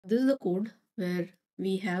This is the code where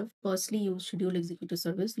we have firstly used schedule executor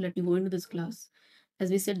service. Let me go into this class. As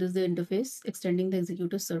we said, this is the interface extending the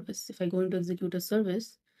executor service. If I go into executor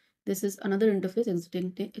service, this is another interface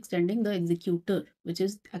extending the executor, which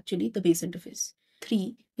is actually the base interface.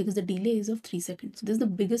 3 because the delay is of 3 seconds. So this is the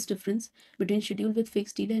biggest difference between schedule with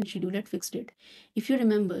fixed delay and schedule at fixed date. If you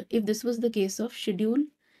remember, if this was the case of schedule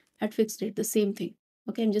at fixed date, the same thing.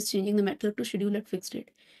 Okay, I'm just changing the method to schedule at fixed date.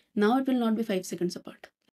 Now it will not be 5 seconds apart.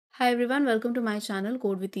 Hi everyone, welcome to my channel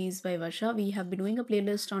Code with Ease by Varsha. We have been doing a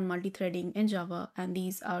playlist on multi-threading in Java, and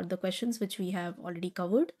these are the questions which we have already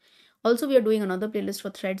covered. Also, we are doing another playlist for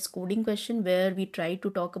threads coding question where we try to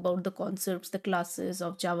talk about the concepts, the classes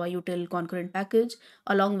of Java util concurrent package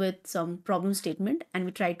along with some problem statement, and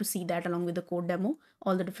we try to see that along with the code demo,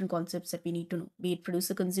 all the different concepts that we need to know, be it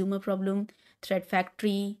producer consumer problem, thread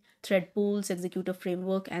factory, thread pools, executor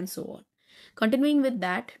framework, and so on. Continuing with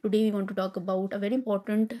that, today we want to talk about a very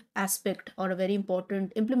important aspect or a very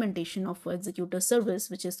important implementation of executor service,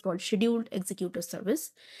 which is called scheduled executor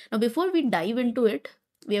service. Now, before we dive into it,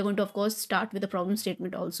 we are going to, of course, start with a problem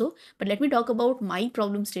statement also. But let me talk about my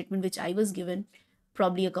problem statement, which I was given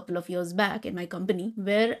probably a couple of years back in my company,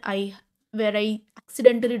 where I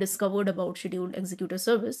accidentally discovered about scheduled executor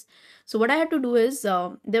service. So what I had to do is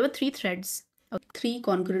there were three threads, three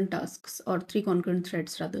concurrent tasks or three concurrent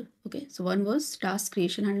threads rather. Okay, so one was task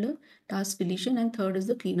creation handler, task deletion, and third is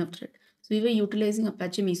the cleanup thread. So we were utilizing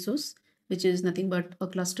Apache Mesos, which is nothing but a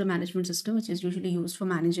cluster management system, which is usually used for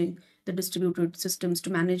managing the distributed systems to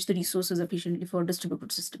manage the resources efficiently for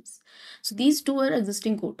distributed systems. So these two are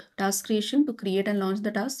existing code: task creation to create and launch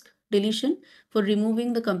the task, deletion for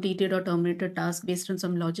removing the completed or terminated task based on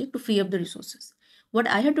some logic to free up the resources. What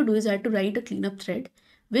I had to do is I had to write a cleanup thread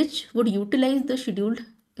which would utilize the scheduled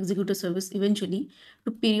executor service eventually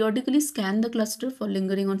to periodically scan the cluster for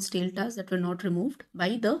lingering on stale tasks that were not removed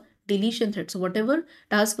by the deletion thread. So whatever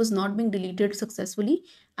task was not being deleted successfully,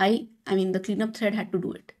 I mean the cleanup thread had to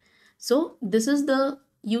do it. So this is the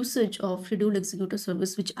usage of scheduled executor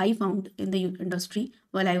service which I found in the industry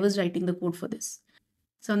while I was writing the code for this.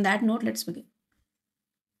 So on that note, let's begin.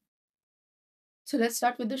 So let's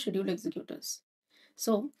start with the scheduled executors.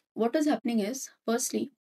 So what is happening is,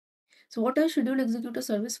 firstly, so what is scheduled executor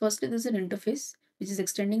service? Firstly, this is an interface which is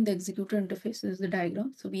extending the executor interface. This is the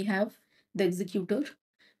diagram. So we have the executor.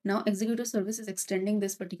 Now executor service is extending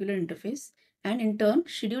this particular interface, and in turn,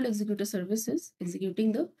 scheduled executor service is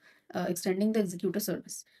extending the executor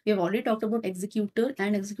service. We have already talked about executor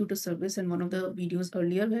and executor service in one of the videos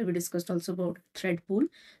earlier where we discussed also about thread pool.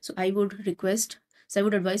 So I would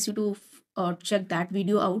advise you to check that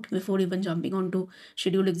video out before even jumping onto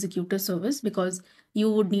scheduled executor service, because you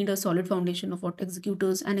would need a solid foundation of what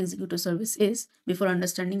executors and executor service is before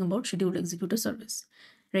understanding about scheduled executor service,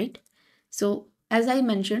 right? So as I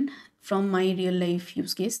mentioned from my real life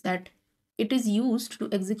use case, that it is used to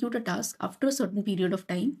execute a task after a certain period of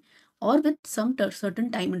time or with some certain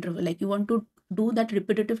time interval, like you want to do that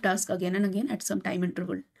repetitive task again and again at some time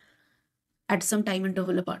interval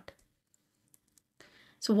apart.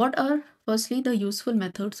 So what are firstly the useful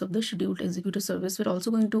methods of the scheduled executor service? We're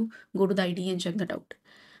also going to go to the IDE and check that out.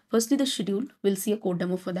 Firstly, the schedule, we'll see a code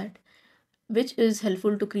demo for that, which is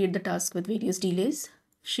helpful to create the task with various delays.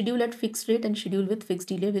 Schedule at fixed rate and schedule with fixed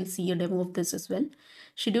delay, we'll see a demo of this as well.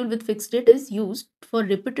 Schedule with fixed rate is used for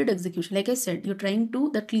repeated execution. Like I said,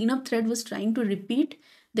 the cleanup thread was trying to repeat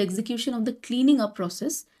the execution of the cleaning up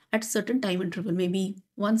process at certain time interval, maybe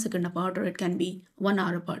 1 second apart, or it can be 1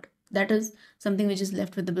 hour apart. That is something which is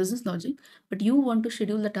left with the business logic, but you want to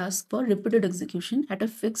schedule the task for repeated execution at a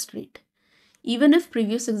fixed rate, even if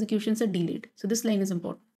previous executions are delayed. So this line is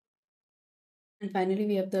important. And finally,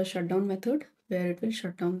 we have the shutdown method where it will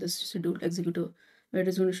shut down this scheduled executor, where it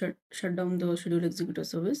is going to shut down the scheduled executor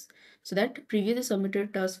service, so that previously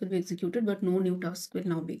submitted tasks will be executed, but no new task will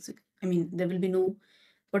now be executed. I mean, there will be no,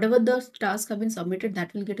 whatever the tasks have been submitted,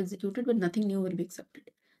 that will get executed, but nothing new will be accepted.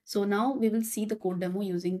 So now we will see the code demo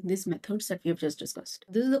using these methods that we have just discussed.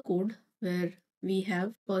 This is the code where we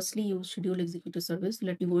have firstly used scheduled executor service.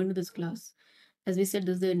 Let me go into this class. As we said,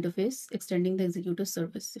 this is the interface extending the executor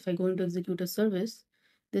service. If I go into executor service,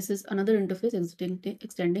 this is another interface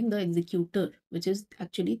extending the executor, which is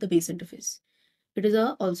actually the base interface. It is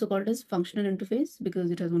also called as functional interface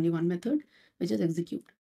because it has only one method, which is execute.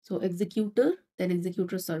 So executor, then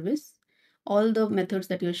executor service. All the methods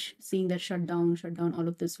that you're seeing, that shutdown, all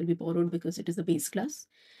of this will be borrowed because it is the base class.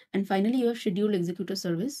 And finally, you have scheduled executor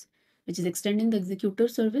service, which is extending the executor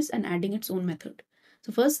service and adding its own method.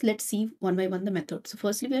 So first, let's see one by one the method. So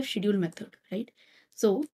firstly, we have schedule method, right?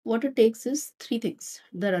 So what it takes is three things: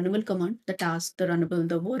 the runnable command, the task, the runnable,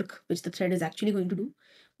 the work, which the thread is actually going to do.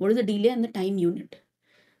 What is the delay and the time unit?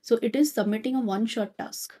 So it is submitting a one-shot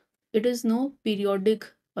task. It is no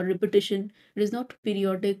periodic or repetition. It is not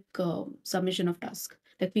periodic submission of task.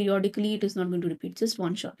 Like periodically, it is not going to repeat. Just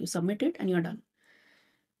one shot. You submit it and you're done.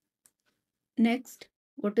 Next,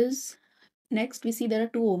 we see there are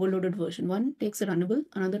two overloaded versions. One takes a runnable,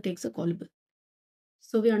 another takes a callable.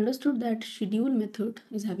 So we understood that schedule method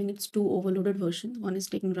is having its two overloaded versions. One is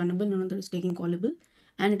taking runnable, another is taking callable,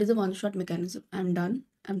 and it is a one-shot mechanism. I'm done.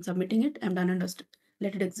 I'm submitting it. I'm done and dusted.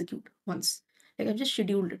 Let it execute once. Like I've just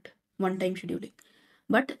scheduled it, one-time scheduling.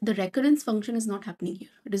 But the recurrence function is not happening here.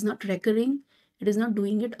 It is not recurring. It is not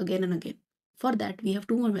doing it again and again. For that, we have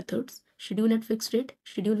two more methods: schedule at fixed rate,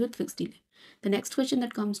 schedule with fixed delay. The next question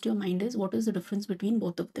that comes to your mind is, what is the difference between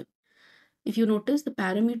both of them? If you notice, the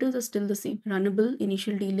parameters are still the same. Runnable,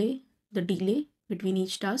 initial delay, the delay between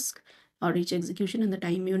each task or each execution, and the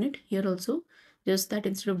time unit. Here also, just that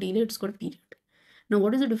instead of delay, it's got a period. Now,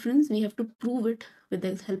 what is the difference? We have to prove it with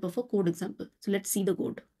the help of a code example. So let's see the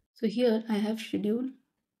code. So here I have schedule.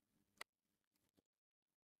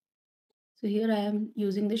 So here I am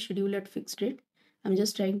using the schedule at fixed rate. I'm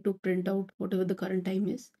just trying to print out whatever the current time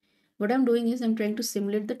is. What I'm doing is I'm trying to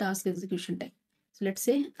simulate the task execution time. So let's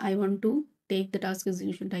say I want to take the task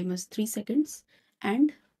execution time as 3 seconds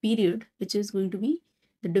and period, which is going to be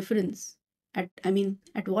the difference at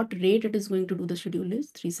what rate it is going to do the schedule is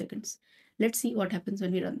 3 seconds. Let's see what happens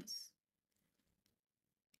when we run this.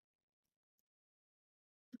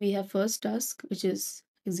 We have first task, which is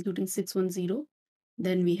executing 610.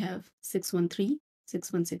 Then we have 613,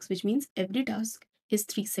 616, which means every task is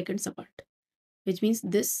 3 seconds apart, which means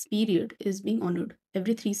this period is being honored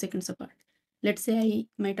every 3 seconds apart. Let's say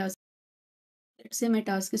my task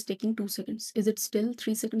is taking 2 seconds. Is it still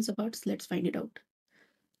 3 seconds apart? So let's find it out.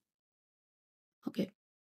 Okay.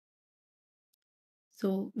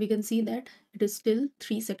 So we can see that it is still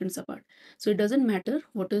 3 seconds apart. So it doesn't matter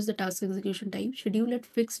what is the task execution time. Schedule at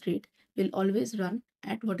fixed rate will always run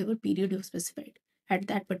at whatever period you've specified at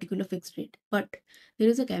that particular fixed rate. But there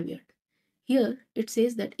is a caveat. Here it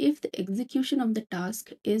says that if the execution of the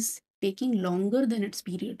task is taking longer than its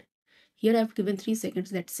period, here I've given 3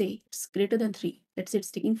 seconds, let's say it's greater than 3, let's say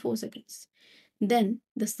it's taking 4 seconds, then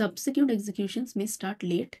the subsequent executions may start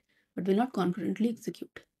late but will not concurrently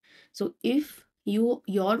execute. So if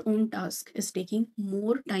your own task is taking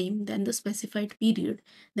more time than the specified period,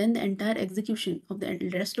 then the entire execution of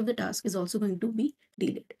the rest of the task is also going to be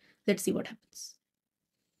delayed. Let's see what happens.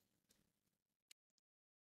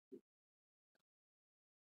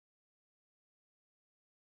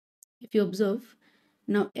 If you observe,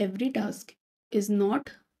 now every task is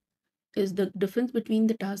not is the difference between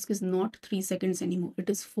the task is not 3 seconds anymore. It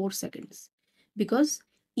is 4 seconds because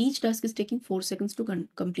each task is taking 4 seconds to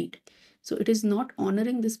complete. So it is not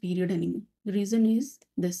honoring this period anymore. The reason is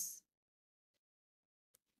this.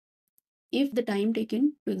 If the time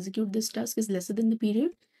taken to execute this task is lesser than the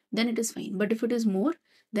period, then it is fine. But if it is more,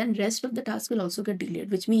 then rest of the task will also get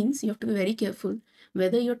delayed, which means you have to be very careful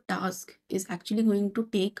whether your task is actually going to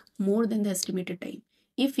take more than the estimated time.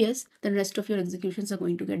 If yes, then rest of your executions are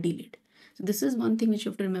going to get delayed. So this is one thing which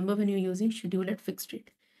you have to remember when you're using schedule at fixed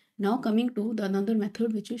rate. Now coming to the another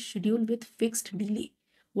method, which is schedule with fixed delay.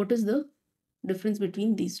 What is the difference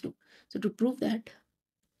between these two? So to prove that,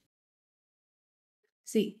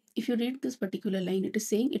 see, if you read this particular line, it is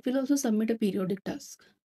saying it will also submit a periodic task,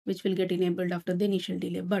 which will get enabled after the initial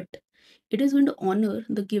delay, but it is going to honor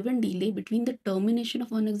the given delay between the termination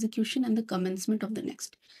of one execution and the commencement of the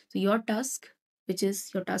next. So your task, which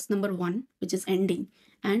is your task number 1, which is ending,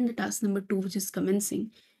 and the task number 2, which is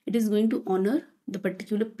commencing, it is going to honor the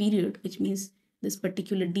particular period, which means this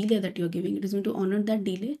particular delay that you're giving. It is going to honor that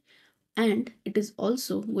delay, and it is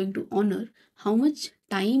also going to honor how much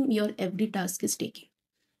time your every task is taking.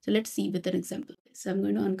 So let's see with an example. So I'm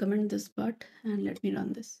going to uncomment this part and let me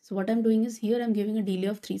run this. So what I'm doing is here I'm giving a delay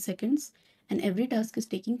of 3 seconds and every task is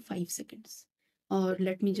taking 5 seconds. Or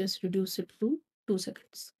let me just reduce it to 2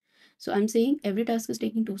 seconds. So I'm saying every task is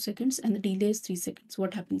taking 2 seconds and the delay is 3 seconds.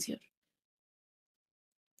 What happens here?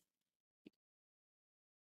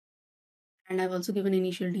 And I've also given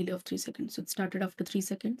initial delay of 3 seconds. So it started after 3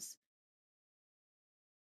 seconds.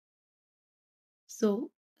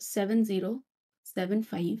 So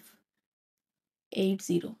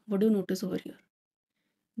 707580. What do you notice over here?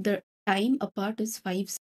 The time apart is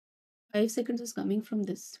 5 seconds is coming from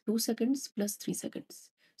this 2 seconds plus 3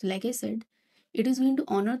 seconds. So like I said, it is going to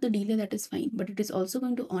honor the delay, that is fine, but it is also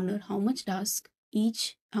going to honor how much time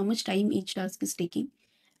each task is taking.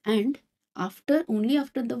 And only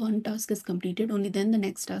after the one task is completed, only then the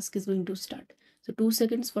next task is going to start. So 2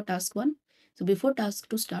 seconds for task 1. So before task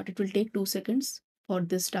to start, it will take 2 seconds for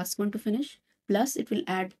this task one to finish, plus it will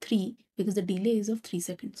add 3 because the delay is of 3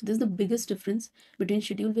 seconds. So this is the biggest difference between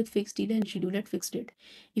schedule with fixed delay and schedule at fixed date.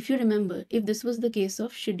 If you remember, if this was the case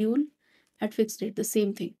of schedule at fixed date, the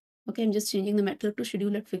same thing. Okay, I'm just changing the method to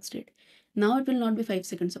schedule at fixed date. Now it will not be 5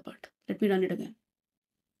 seconds apart. Let me run it again.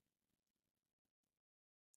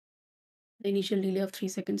 The initial delay of 3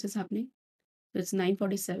 seconds is happening. So it's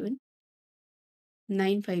 9:47,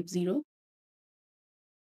 9:50,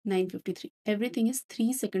 9:53. Everything is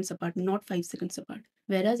 3 seconds apart, not 5 seconds apart.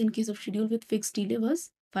 Whereas in case of schedule with fixed delay was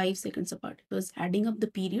 5 seconds apart. It was adding up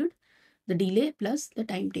the period, the delay plus the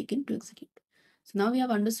time taken to execute. So now we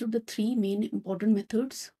have understood the 3 main important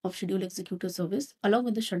methods of schedule executor service, along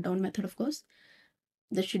with the shutdown method, of course.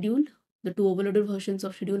 The schedule, the 2 overloaded versions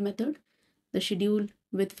of schedule method, the schedule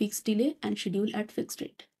with fixed delay, and schedule at fixed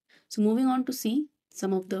rate. So moving on to see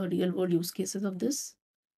some of the real world use cases of this.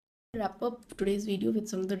 Wrap up today's video with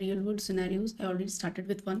some of the real world scenarios. I already started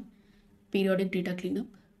with one, periodic data cleanup.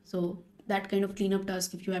 So that kind of cleanup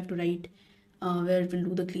task, if you have to write where it will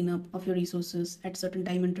do the cleanup of your resources at certain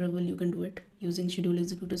time interval, you can do it using schedule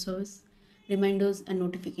executor service. Reminders and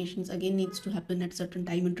notifications again needs to happen at certain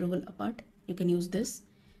time interval apart. You can use this.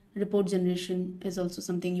 Report generation is also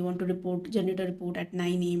something you want to generate a report at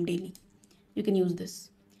 9 a.m. daily. You can use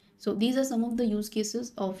this. So these are some of the use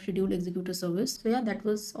cases of schedule executor service. So yeah, that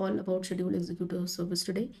was all about schedule executor service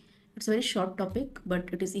today. It's a very short topic,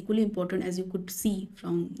 but it is equally important, as you could see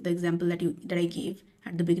from the example that I gave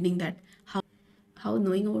at the beginning, that how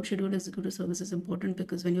knowing about schedule executor service is important,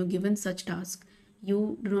 because when you're given such task,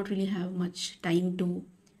 you do not really have much time to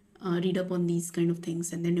read up on these kind of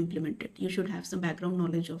things and then implement it. You should have some background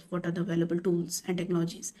knowledge of what are the available tools and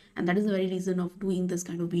technologies, and that is the very reason of doing this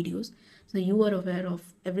kind of videos, so you are aware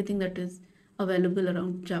of everything that is available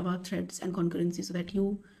around Java threads and concurrency, so that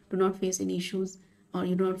you do not face any issues, or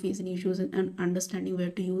you do not face any issues in understanding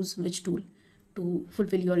where to use which tool to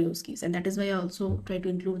fulfill your use case. And that is why I also try to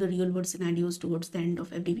include the real world scenarios towards the end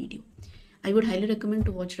of every video. I would highly recommend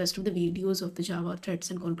to watch rest of the videos of the Java threads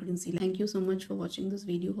and concurrency. Thank you so much for watching this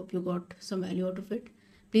video. Hope you got some value out of it.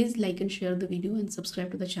 Please like and share the video and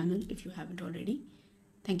subscribe to the channel if you haven't already.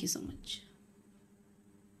 Thank you so much.